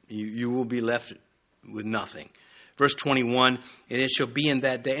looted. You will be left with nothing. Verse 21, and it shall be in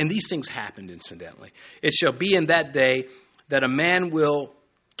that day, and these things happened incidentally, it shall be in that day that a man will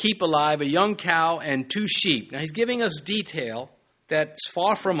keep alive a young cow and 2 sheep. Now he's giving us detail that's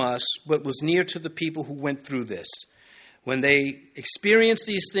far from us, but was near to the people who went through this. When they experience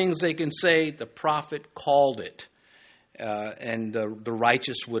these things, they can say, the prophet called it. And the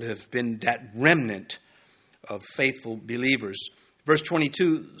righteous would have been that remnant of faithful believers. Verse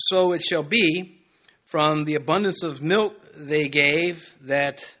 22, so it shall be, from the abundance of milk they gave,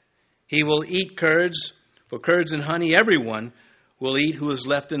 that he will eat curds. For curds and honey everyone will eat who is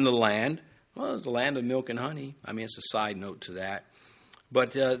left in the land. Well, it's a land of milk and honey. I mean, it's a side note to that.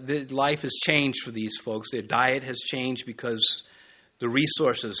 But life has changed for these folks. Their diet has changed because the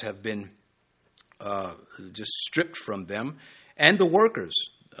resources have been just stripped from them. And the workers.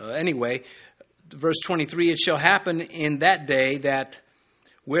 Anyway, verse 23, it shall happen in that day that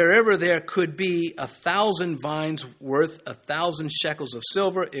wherever there could be 1,000 vines worth 1,000 shekels of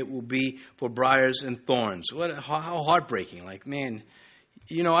silver, it will be for briars and thorns. How heartbreaking. Like, man,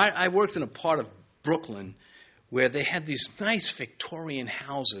 you know, I worked in a part of Brooklyn where they had these nice Victorian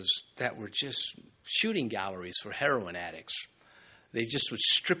houses that were just shooting galleries for heroin addicts. They just would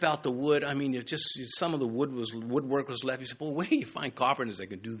strip out the wood. I mean, some of the woodwork was left. You said, well, where do you find carpenters that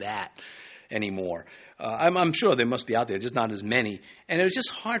can do that anymore? I'm sure there must be out there, just not as many. And it was just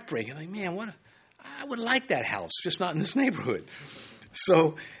heartbreaking. Like, man, I would like that house, just not in this neighborhood.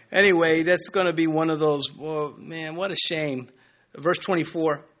 So anyway, that's going to be one of those, well, man, what a shame. Verse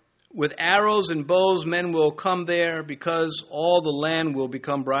 24, with arrows and bows men will come there, because all the land will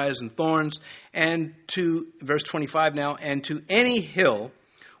become briars and thorns. And to, verse 25 now, and to any hill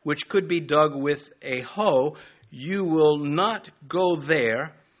which could be dug with a hoe, you will not go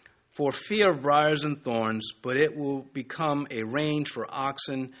there for fear of briars and thorns, but it will become a range for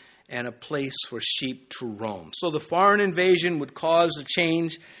oxen and a place for sheep to roam. So the foreign invasion would cause a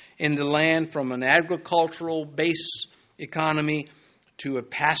change in the land from an agricultural base economy to a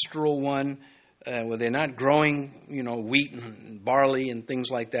pastoral one, where they're not growing, wheat and barley and things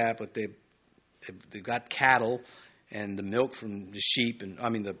like that, but they've got cattle and the milk from the sheep, and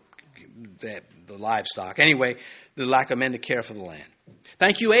the livestock. Anyway, the lack of men to care for the land.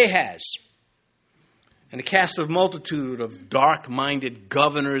 Thank you, Ahaz, and a cast of multitude of dark-minded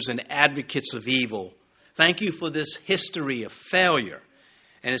governors and advocates of evil. Thank you for this history of failure.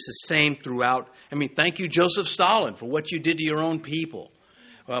 And it's the same throughout. Thank you, Joseph Stalin, for what you did to your own people.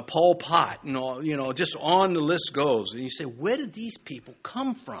 Pol Pot, just on the list goes. And you say, where did these people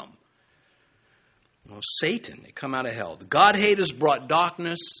come from? Well, Satan, they come out of hell. The God-haters brought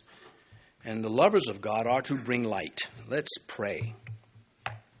darkness, and the lovers of God are to bring light. Let's pray.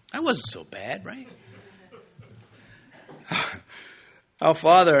 That wasn't so bad, right? Our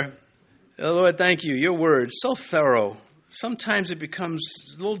Father, Lord, thank you. Your word, so thorough. Sometimes it becomes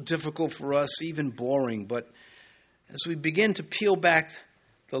a little difficult for us, even boring, but As we begin to peel back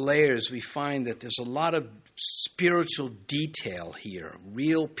the layers, we find that there's a lot of spiritual detail here,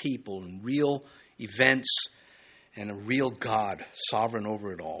 real people and real events and a real God sovereign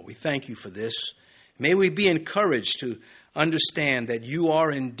over it all. We thank you for this. May we be encouraged to understand that you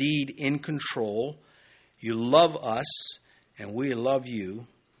are indeed in control. You love us and we love you.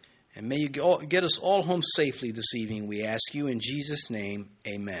 And may you get us all home safely this evening, we ask you in Jesus' name,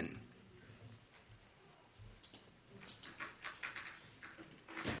 amen.